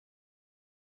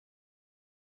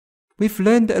We've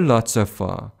learned a lot so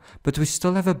far, but we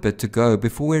still have a bit to go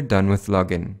before we're done with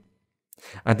login.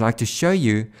 I'd like to show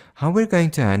you how we're going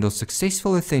to handle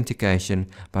successful authentication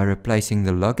by replacing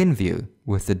the login view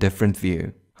with a different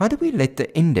view. How do we let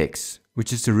the index,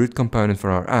 which is the root component for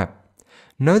our app,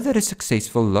 know that a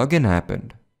successful login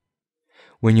happened?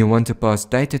 When you want to pass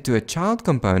data to a child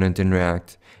component in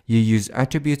React, you use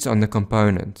attributes on the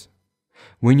component.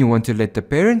 When you want to let the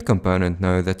parent component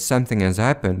know that something has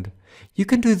happened, you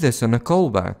can do this on a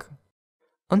callback.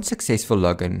 On successful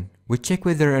login, we check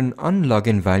whether an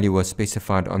onLogin value was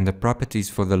specified on the properties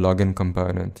for the login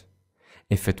component.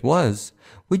 If it was,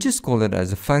 we just call it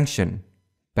as a function.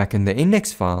 Back in the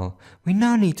index file, we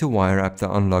now need to wire up the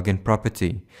onLogin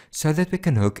property so that we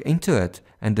can hook into it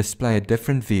and display a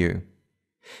different view.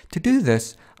 To do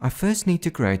this, I first need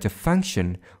to create a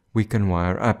function we can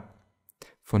wire up.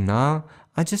 For now,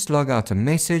 I just log out a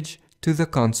message to the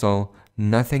console,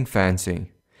 nothing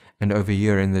fancy. And over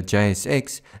here in the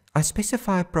JSX, I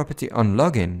specify a property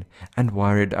onLogin and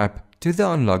wire it up to the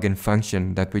onLogin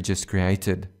function that we just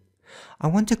created. I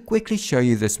want to quickly show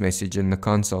you this message in the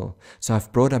console, so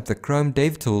I've brought up the Chrome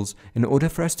DevTools in order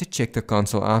for us to check the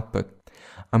console output.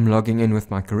 I'm logging in with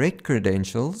my correct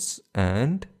credentials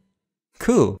and...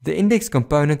 cool! The index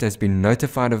component has been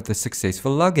notified of the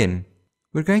successful login.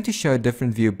 We're going to show a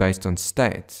different view based on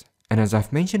state. And as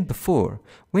I've mentioned before,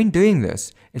 when doing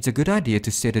this, it's a good idea to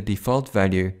set a default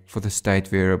value for the state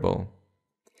variable.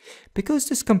 Because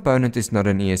this component is not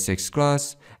an ESX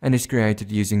class and is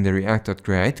created using the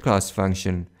React.create class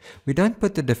function, we don't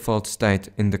put the default state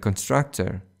in the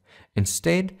constructor.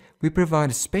 Instead, we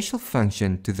provide a special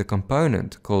function to the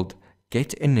component called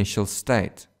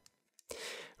getInitialState.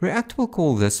 React will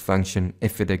call this function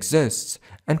if it exists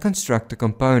and construct a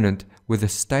component with a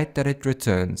state that it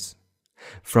returns.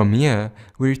 From here,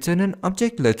 we return an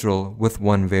object literal with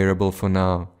one variable for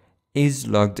now,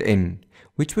 isLoggedIn,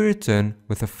 which we return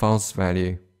with a false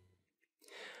value.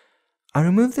 I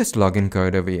remove this login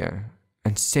code over here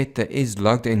and set the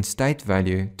isLoggedIn state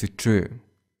value to true.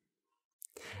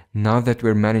 Now that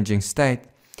we're managing state,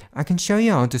 I can show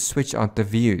you how to switch out the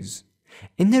views.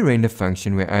 In the render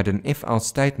function, we add an if-else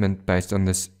statement based on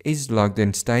this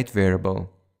isLoggedIn state variable.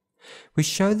 We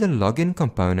show the login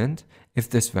component if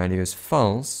this value is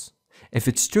false. If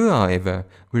it's true, however,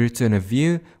 we return a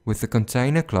view with the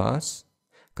container class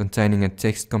containing a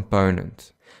text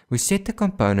component. We set the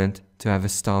component to have a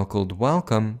style called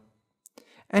welcome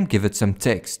and give it some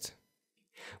text.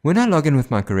 When I log in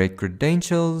with my correct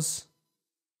credentials,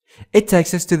 it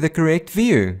takes us to the correct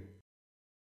view.